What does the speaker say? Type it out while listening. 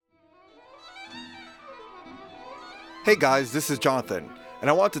Hey guys, this is Jonathan, and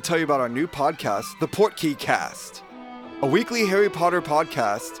I want to tell you about our new podcast, The Portkey Cast, a weekly Harry Potter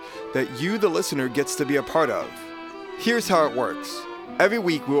podcast that you, the listener, gets to be a part of. Here's how it works. Every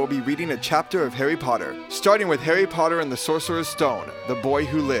week we will be reading a chapter of Harry Potter, starting with Harry Potter and the Sorcerer's Stone, The Boy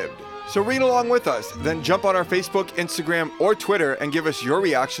Who Lived. So read along with us, then jump on our Facebook, Instagram, or Twitter and give us your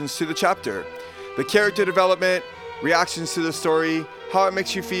reactions to the chapter. The character development, reactions to the story, how it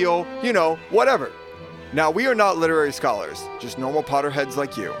makes you feel, whatever. Now, we are not literary scholars, just normal Potterheads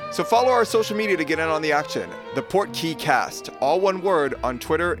like you. So follow our social media to get in on the action. The Portkey Cast, all one word, on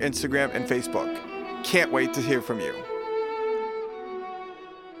Twitter, Instagram, and Facebook. Can't wait to hear from you.